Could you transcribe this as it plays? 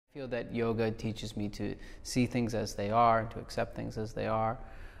I feel that yoga teaches me to see things as they are and to accept things as they are.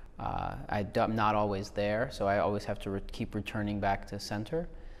 I'm not always there, so I always have to keep returning back to center.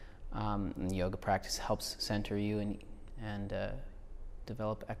 And yoga practice helps center you and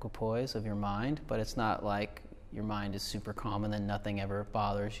develop equipoise of your mind, but it's not like your mind is super calm and then nothing ever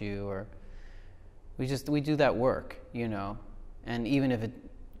bothers you. Or we do that work, you know, and even if it,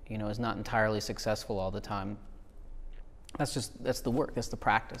 you know, is not entirely successful all the time, that's the work, that's the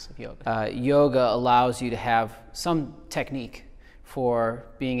practice of yoga. Yoga allows you to have some technique for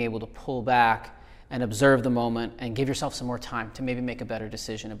being able to pull back and observe the moment and give yourself some more time to maybe make a better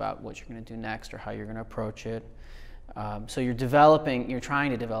decision about what you're going to do next or how you're going to approach it. So you're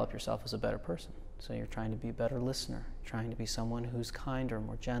trying to develop yourself as a better person. So you're trying to be a better listener, trying to be someone who's kinder,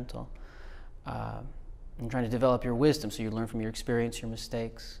 more gentle, and trying to develop your wisdom so you learn from your experience, your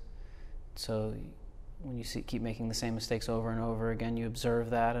mistakes. So when you keep making the same mistakes over and over again, you observe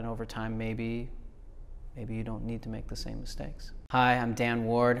that, and over time maybe you don't need to make the same mistakes. Hi, I'm Dan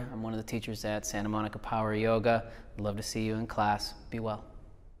Ward. I'm one of the teachers at Santa Monica Power Yoga. I'd love to see you in class. Be well.